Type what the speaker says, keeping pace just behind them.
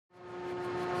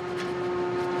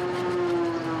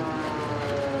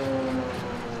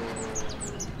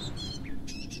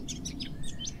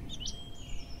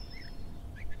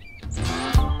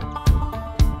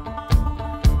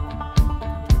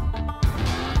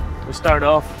We start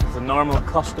off as a normal,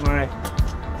 customary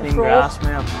clean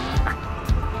GRASSMEN.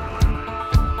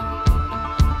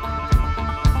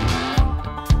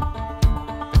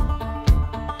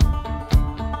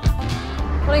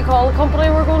 What do you call the company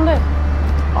we're going to?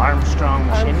 Armstrong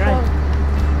Machinery.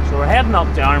 So we're heading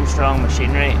up to Armstrong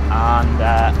Machinery and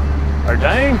we're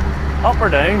down. Up or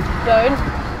down? Down.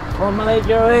 Oh my lad,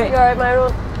 you're away. You're right,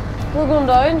 Myron. We're going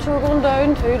down, so we're going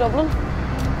down to Dublin.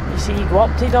 You see, you go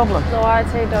up to Dublin? No, I'd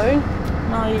say down.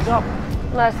 No, you go up.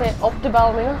 And I'd say up to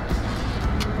Ballymena.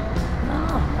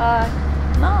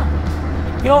 No.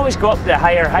 No. You always go up to the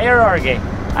higher hierarchy.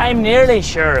 I'm nearly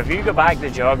sure if you go back to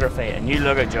geography and you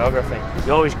look at geography,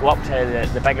 you always go up to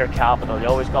the bigger capital, you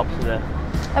always go up to the...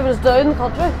 If it's down the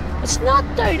country. It's not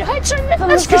down,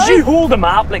 that's because you hold a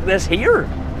map like this here.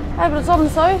 Aye, but it's on the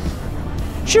south.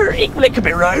 Sure, equally it could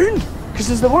be round, because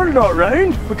is the world not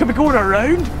round? We could be going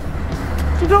around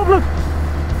to Dublin.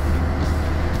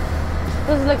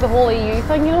 This is like the whole EU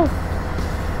thing, you know.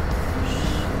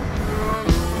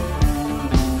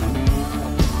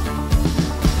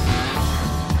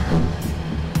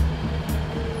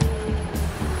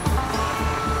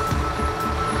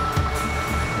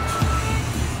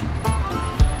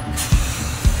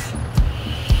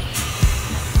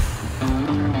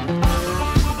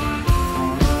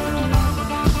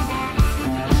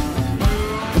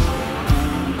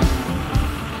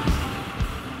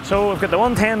 So we've got the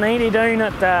 11090 down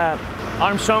at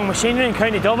Armstrong Machinery in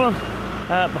County Dublin.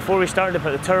 Before we start to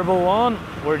put the turbo on,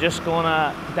 we're just going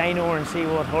to dyno and see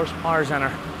what horsepower's in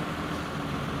her.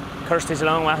 Kirstie's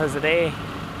along with us today.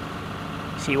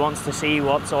 She wants to see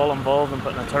what's all involved in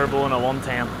putting a turbo in a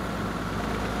 110.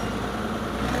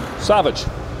 Savage.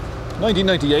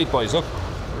 1998, boys, look.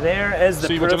 There is the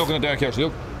See proof. what you're looking at there, Kirstie,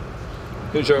 look.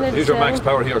 Here's your max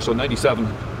power here, so 97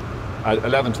 at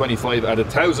 1125 at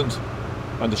 1000.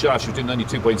 On the shaft, you're doing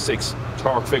 92.6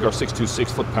 torque figure,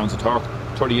 626 foot-pounds of torque,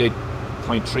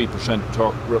 38.3%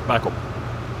 torque backup.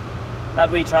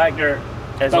 That wee tractor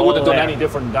is That wouldn't have done there. any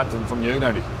different than that from you, now.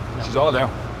 No. She's all there.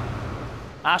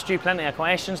 Asked you plenty of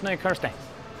questions now, Kirstie.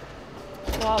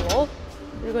 Well,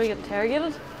 you're going to get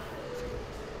interrogated.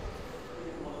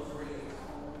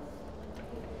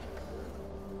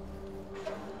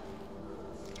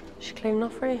 She's clean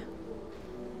enough for you.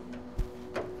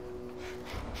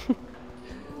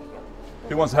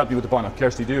 Who wants to help you with the bonnet?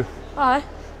 Kirstie, do you? Aye.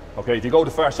 Okay, if you go to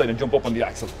the far side and jump up on the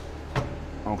axle.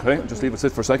 Okay, just leave it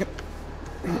sit for a second.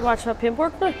 You watching that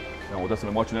paintwork now? No, that's what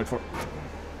I'm watching out for.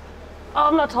 Oh,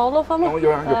 I'm not tall enough, am I? No, you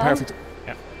are. You're perfect.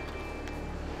 Yeah.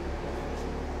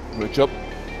 Reach up.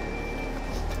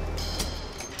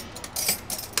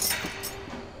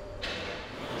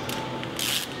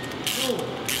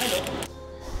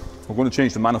 We're going to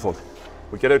change the manifold.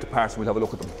 We'll get out the parts and we'll have a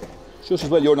look at them. Just as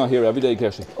well you're not here every day,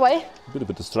 Kirstie. Why? A bit of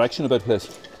a distraction about the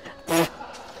place.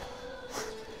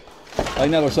 I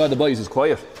never saw the boys as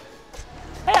quiet.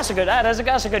 Hey, that's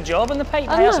a good job in the pipe.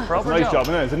 Hey, that's a proper Nice job,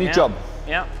 isn't it? It's a neat job.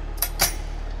 Yeah.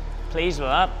 Pleased with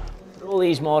that. All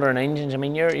these modern engines, I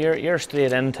mean, you're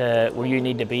straight into where you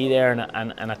need to be there in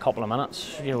a couple of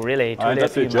minutes. You know, really,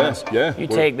 that's it, yeah. You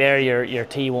take there your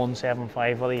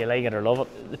T175, whether you like it or love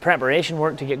it. The preparation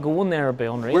work to get going there would be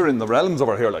unreal. We're in the realms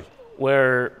over here, like.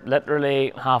 We're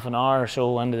literally half an hour or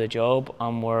so into the job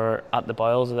and we're at the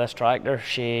bowels of this tractor.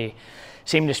 She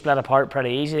seemed to split apart pretty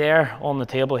easy there. On the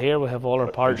table here we have all our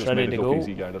parts ready to go.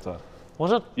 Easy, guy, that's all.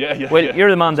 Was it? Yeah. Well,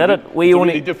 you're the man that did it. It's a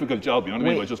really difficult job, you know what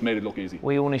I mean? I just made it look easy.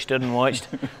 We only stood and watched.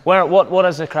 What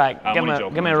is the crack? Give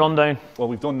me a rundown. Well,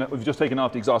 we've just taken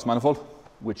off the exhaust manifold,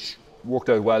 which worked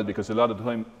out well because a lot of the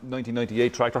time,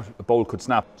 1998 tractor, the bolt could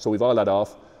snap. So we've all that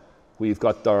off. We've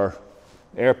got our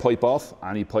air pipe off,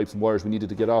 any pipes and wires we needed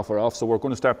to get off are off. So we're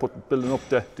going to start building up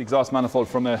the exhaust manifold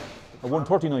from a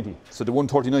 13090. So the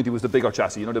 13090 was the bigger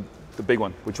chassis, you know, the big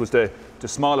one, which was the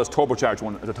smallest turbocharged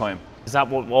one at the time. Is that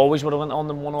what always would have went on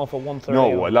the one off a 130?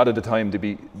 No, a lot of the time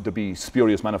there'd be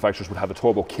spurious manufacturers would have a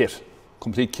turbo kit,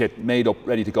 complete kit, made up,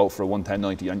 ready to go for a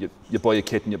 11090, and you buy a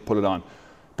kit and you put it on.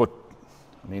 But,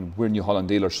 I mean, we're New Holland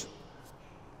dealers.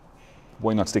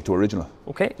 Why not stick to original?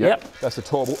 Okay, yeah. yep. That's the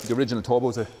turbo. The original turbo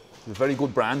is a very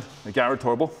good brand, a Garrett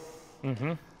turbo.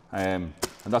 And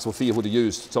that's what Fiat would have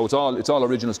used. So it's all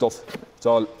original stuff. It's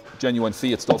all genuine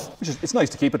Fiat stuff. It's nice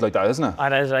to keep it like that, isn't it?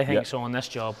 It is, I think so, on this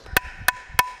job.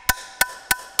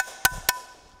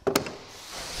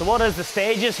 So what is the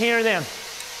stages here then?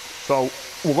 So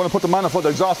we're going to put the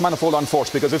exhaust manifold on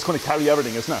first because it's going to carry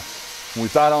everything, isn't it? When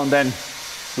we've that on, then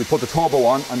we put the turbo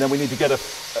on, and then we need to get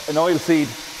an oil feed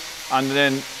and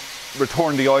then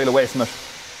return the oil away from it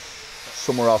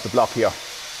somewhere off the block here.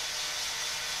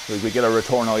 So we get a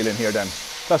return oil in here then.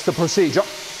 That's the procedure.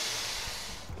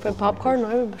 Bit of popcorn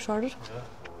now, we've started.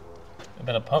 A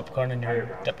bit of popcorn in your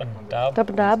dip and dab. Dip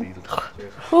and dab.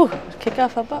 Oh, kick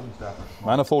off a bit.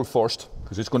 Manifold first,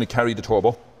 because it's going to carry the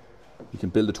turbo. You can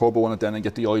build the turbo on it then and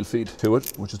get the oil feed to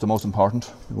it, which is the most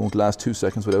important. It won't last 2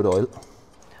 seconds without oil.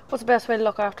 What's the best way to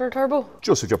look after a turbo?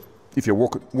 Just if you're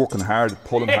working hard,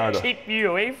 pulling harder. Keep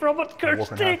you away from it,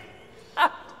 Kirstie.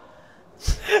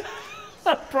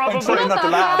 Probably. I'm trying not to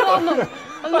laugh.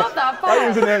 I'm not that I bad.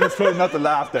 was in there just trying not to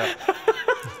laugh there.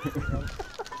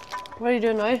 What are you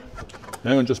doing now?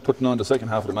 Now I'm just putting on the second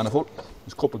half of the manifold.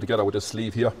 It's coupled together with this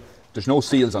sleeve here. There's no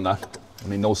seals on that. I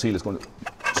mean, no seal is going to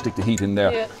stick the heat in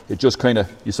there. Yeah. It just kind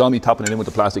of, you saw me tapping it in with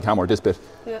the plastic hammer, this bit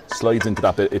slides into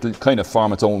that bit. It'll kind of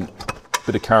form its own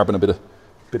bit of carbon, a bit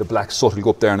of black soot will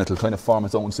go up there and it'll kind of form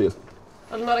its own seal.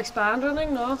 It'll not expand or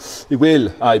anything, no? It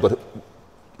will, aye, but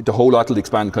the whole lot will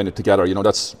expand kind of together, you know,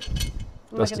 that's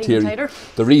the theory. Tighter.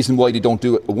 The reason why they don't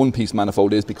do a one-piece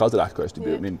manifold is because of that, Kirstie.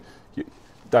 Yeah. I mean,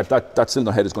 that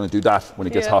cylinder head is going to do that when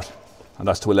it gets hot, and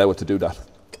that's to allow it to do that.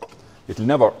 It'll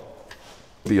never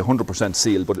be 100%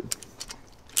 sealed, but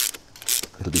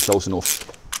it'll be close enough.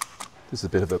 This is a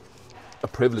bit of a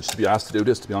privilege to be asked to do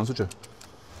this, to be honest with you.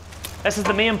 This is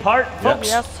the main part, folks.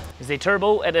 Yes. Is the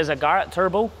turbo. It is a Garrett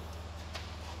turbo.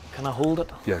 Can I hold it?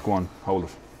 Yeah, go on, hold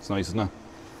it. It's nice, isn't it?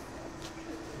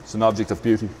 It's an object of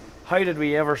beauty. How did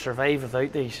we ever survive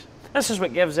without these? This is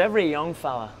what gives every young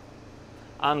fella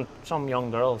and some young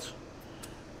girls.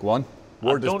 Go on.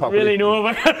 Word I this don't properly. really know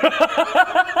about it.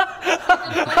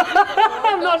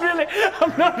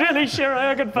 I'm not really sure how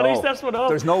I can finish this one off.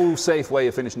 There's no safe way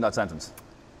of finishing that sentence.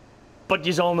 But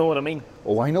you all know what I mean.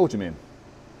 Oh, I know what you mean.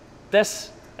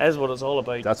 This is what it's all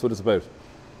about. That's what it's about.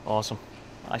 Awesome.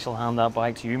 I shall hand that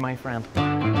back to you, my friend.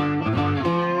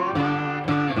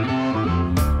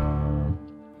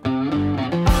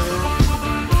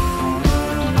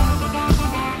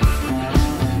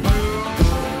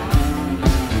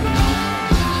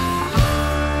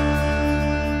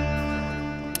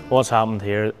 What's happened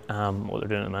here, what they're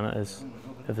doing at the minute is,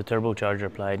 if the turbocharger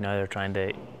applied, now they're trying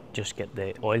to just get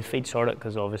the oil feed sorted,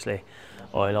 because obviously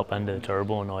oil up into the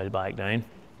turbo and oil back down.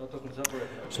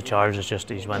 So Charles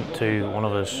he's went to one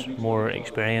of his more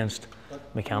experienced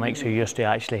mechanics who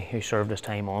served his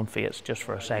time on Fiat's just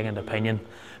for a second opinion,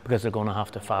 because they're going to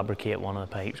have to fabricate one of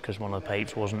the pipes, because one of the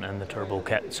pipes wasn't in the turbo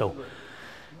kit. So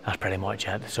that's pretty much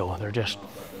it. So they're just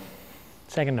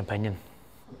second opinion.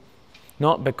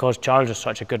 Not because Charles is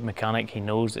such a good mechanic, he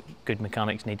knows that good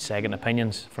mechanics need second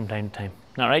opinions from time to time.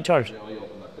 Isn't that right, Charles?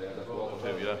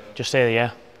 Yeah. Just say the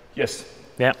yeah. Yes.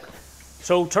 Yeah.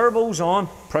 So turbo's on.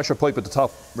 Pressure pipe at the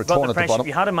top, return at the bottom.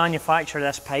 You had to manufacture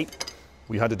this pipe.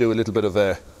 We had to do a little bit of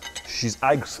she's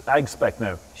ag spec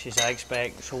now. She's ag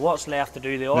spec. So what's left to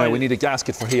do the oil? Now we need a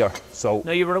gasket for here. So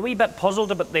now you were a wee bit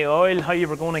puzzled about the oil, how you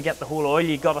were going to get the whole oil.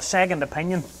 You got a second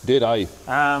opinion. Did I?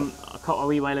 A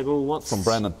wee while ago. From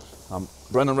Brennan.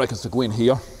 Brennan reckons to go in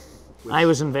here. I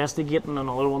was investigating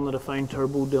another one that I found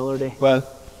turbo the other day. Well,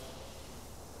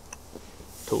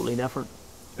 totally different.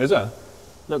 is it?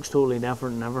 Looks totally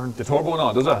different and everything. The turbo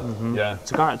on, does it? Mm-hmm. Yeah.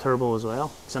 It's a Garrett turbo as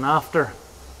well. It's an after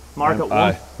market one.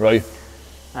 Aye, right.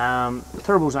 The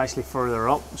turbo's actually further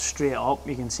up, straight up.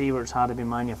 You can see where it's had to be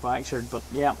manufactured, but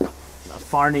yeah, a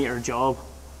far neater job.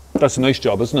 That's a nice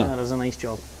job, isn't it? That is a nice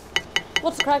job.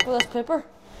 What's the crack with this paper?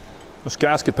 It's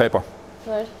gasket paper.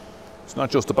 Right. It's not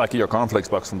just the back of your cornflakes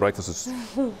box from breakfast.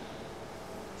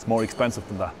 It's more expensive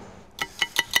than that.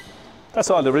 That's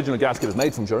all the original gasket is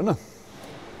made from, sure, isn't it?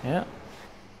 Yeah.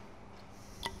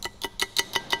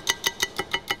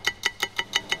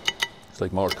 It's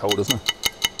like Morse code, isn't it?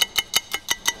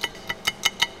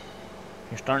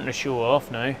 You're starting to show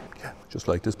off now. Yeah, just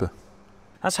like this bit.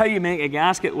 That's how you make a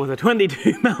gasket with a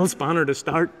 22mm spanner to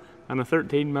start and a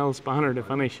 13mm spanner to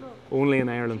finish, only in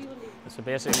Ireland. So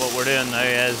basically what we're doing now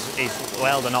is he's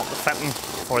welding up the fitting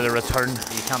for the return.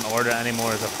 You can't order it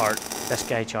anymore as a part. This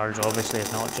guy Charles obviously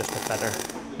is not just a fitter.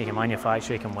 He can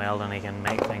manufacture, he can weld, and he can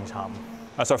make things happen.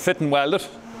 That's our fitting welded,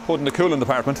 put in the cooling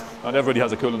department. Not everybody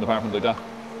has a cooling department like that.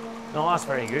 No, that's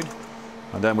very good.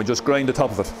 And then we just grind the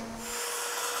top of it.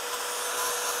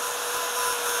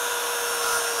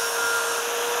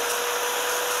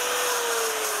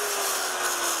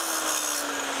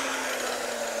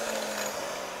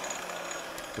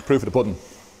 The proof of the pudding.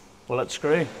 Will it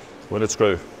screw? Will it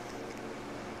screw?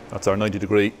 That's our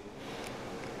 90°.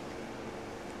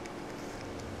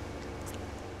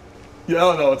 Yeah,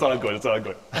 no, it's all good, it's all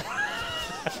good.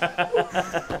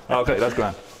 Okay, that's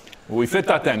grand. Will we fit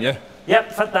that then, yeah?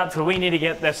 Yep, fit that through. We need to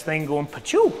get this thing going.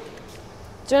 Pachoo!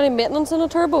 Is there any maintenance in a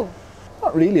turbo?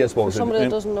 Not really, I suppose. For somebody that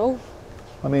doesn't know.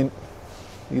 I mean,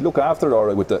 you look after it all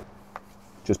right with the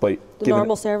just by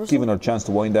normal service. giving her a chance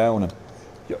to wind down. And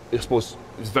yeah, I suppose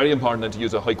it's very important then to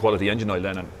use a high quality engine oil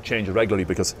then and change it regularly,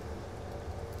 because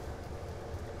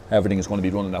everything is going to be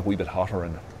running that wee bit hotter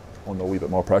and under a wee bit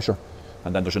more pressure.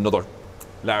 And then there's another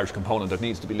large component that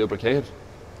needs to be lubricated,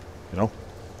 you know.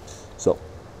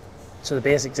 So the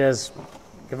basics is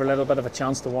give her a little bit of a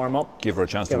chance to warm up. Give her a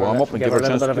chance to warm up and give her a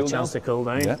little chance bit of to a chance to cool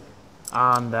down. Yeah.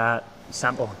 And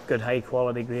sample good high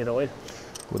quality grade oil.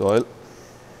 Good oil.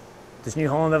 Does New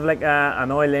Holland have like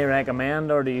an oil they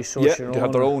recommend, or do you source your own? Yeah, they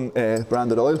have their own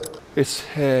branded oil. It's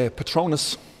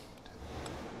Petronas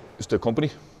is the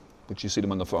company, which you see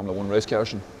them on the Formula 1 race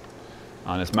cars,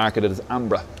 and it's marketed as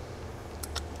Ambra.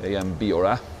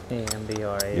 A-M-B-R-A.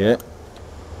 A-M-B-R-A. Yeah.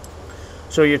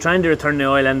 So you're trying to return the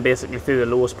oil in basically through the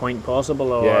lowest point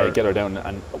possible, or? Yeah, get her down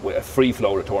and with a free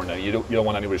flow return now. You don't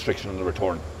want any restriction on the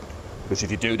return, because if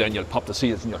you do, then you'll pop the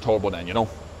seals in your turbo then, you know.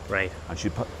 Right. And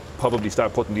she'd probably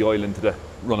start putting the oil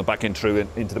run it back in through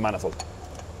into the manifold.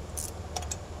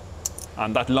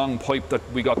 And that long pipe that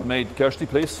we got made, Kirstie,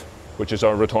 please, which is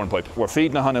our return pipe. We're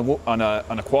feeding it on a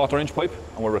 1/4 inch pipe,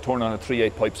 and we're returning on a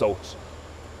 3/8 pipe, so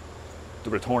the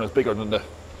return is bigger than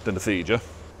the feed, yeah?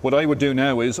 What I would do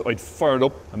now is I'd fire it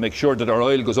up and make sure that our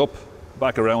oil goes up,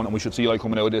 back around, and we should see oil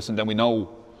coming out of this, and then we know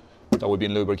that we're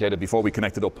being lubricated before we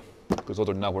connect it up, because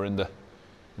other than that we're in the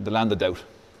land of doubt.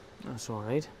 That's all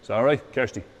right. Is that all right,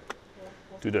 Kirstie?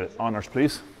 Do the honours,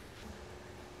 please.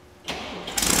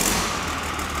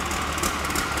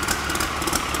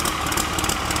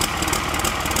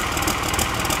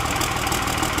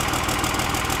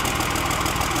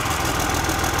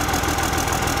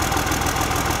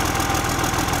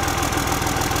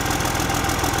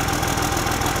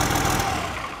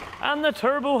 And the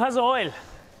turbo has oil.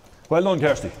 Well done,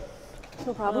 Kirstie.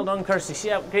 No problem. Well done, Kirstie. See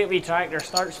that great wee tractor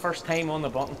starts first time on the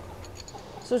button.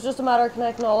 So it's just a matter of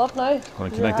connecting all up now. I'm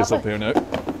going to connect this up here now.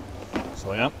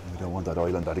 So yeah, we don't want that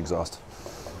oil and that exhaust.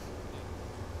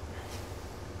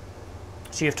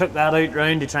 So you've took that out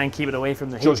round to try and keep it away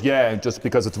from the heat? Just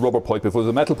because it's a rubber pipe. If it was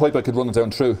a metal pipe, I could run it down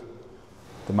through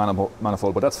the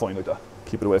manifold, but that's fine like that.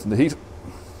 Keep it away from the heat.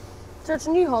 So it's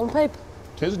a New Holland pipe.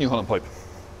 It is a New Holland pipe.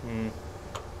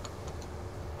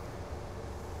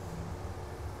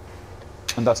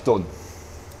 And that's done.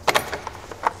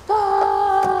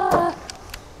 Ah!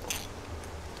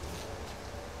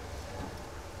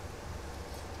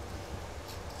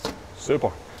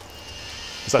 Super.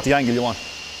 Is that the angle you want?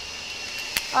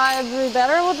 It'd be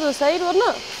better with the side, wouldn't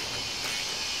it?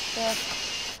 Yeah.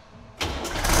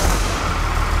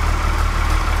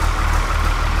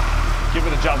 Give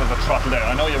it a job of the throttle there.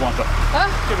 I know you want it. Huh?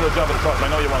 Give it a job of the throttle. I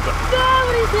know you want it. Yeah,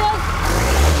 what he says.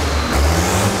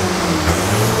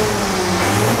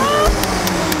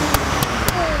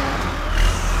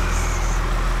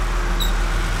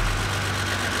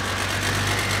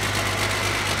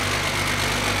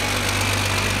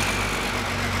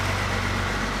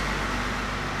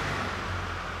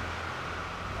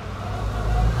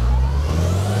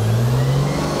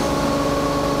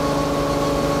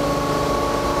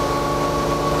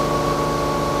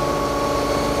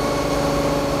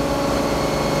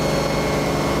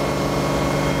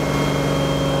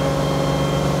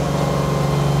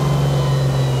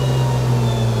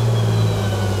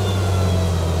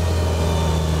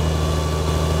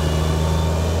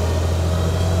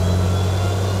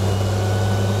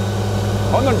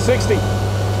 $160.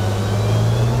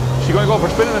 She going to go for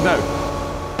spinning it now?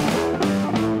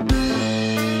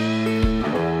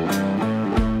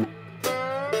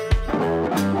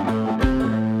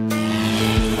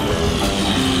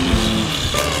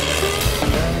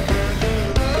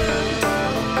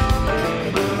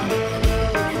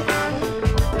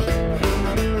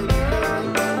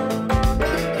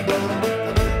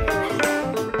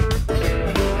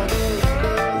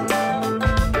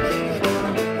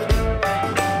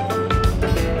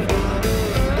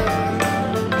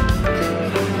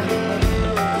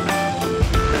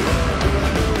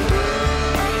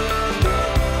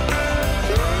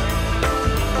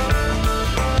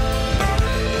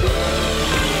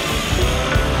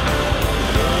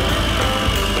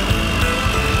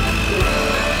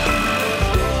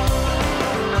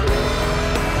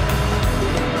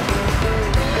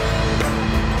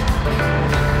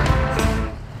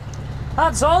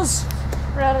 That's us.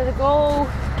 Ready to go.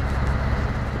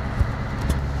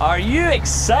 Are you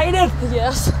excited?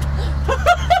 Yes.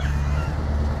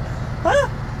 Huh?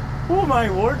 Oh my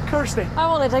word, Kirstie. I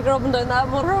want to take her up and down that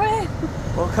motorway.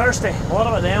 Well, Kirstie, what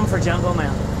about them for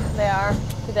gentlemen? They are.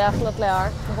 They definitely are.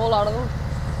 A whole lot of them.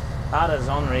 That is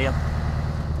unreal.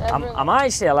 I'm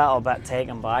actually a little bit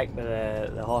taken back by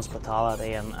the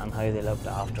hospitality and how they looked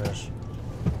after us,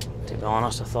 to be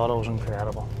honest, I thought it was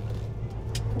incredible.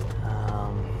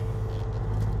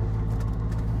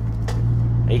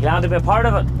 Are you glad to be a part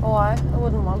of it? Oh, I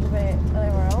wouldn't want to be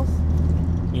anywhere else.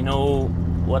 You know,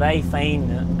 what I find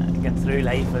getting through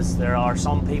life is there are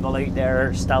some people out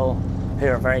there still who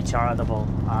are very charitable,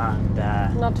 and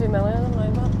Not too many of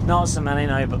them now, but not so many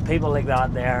now, but people like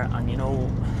that there, and you know,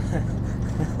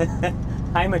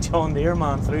 I'm a John Deere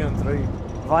man through and through.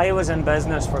 If I was in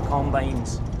business for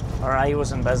combines, or I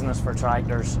was in business for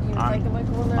tractors, you would think about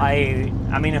going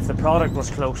there. I mean, if the product was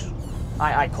close,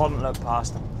 I couldn't look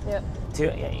past them. Yeah.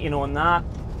 You know, and that,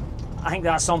 I think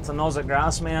that's something us at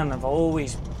GRASSMEN have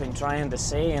always been trying to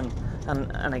say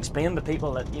and explain to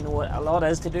people that, you know, a lot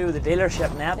is to do with the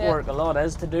dealership network, a lot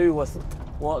is to do with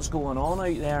what's going on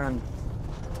out there, and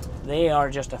they are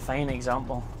just a fine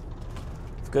example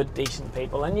of good, decent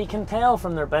people. And you can tell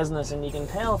from their business, and you can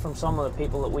tell from some of the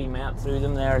people that we met through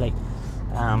them there, like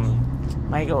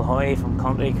Michael Hoy from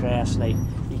Country Crest, like,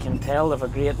 you can tell they have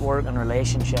a great working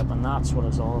relationship, and that's what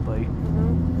it's all about.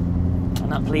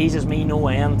 And it pleases me no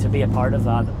end to be a part of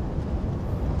that.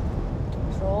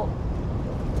 So,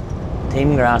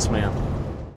 Team GRASSMEN.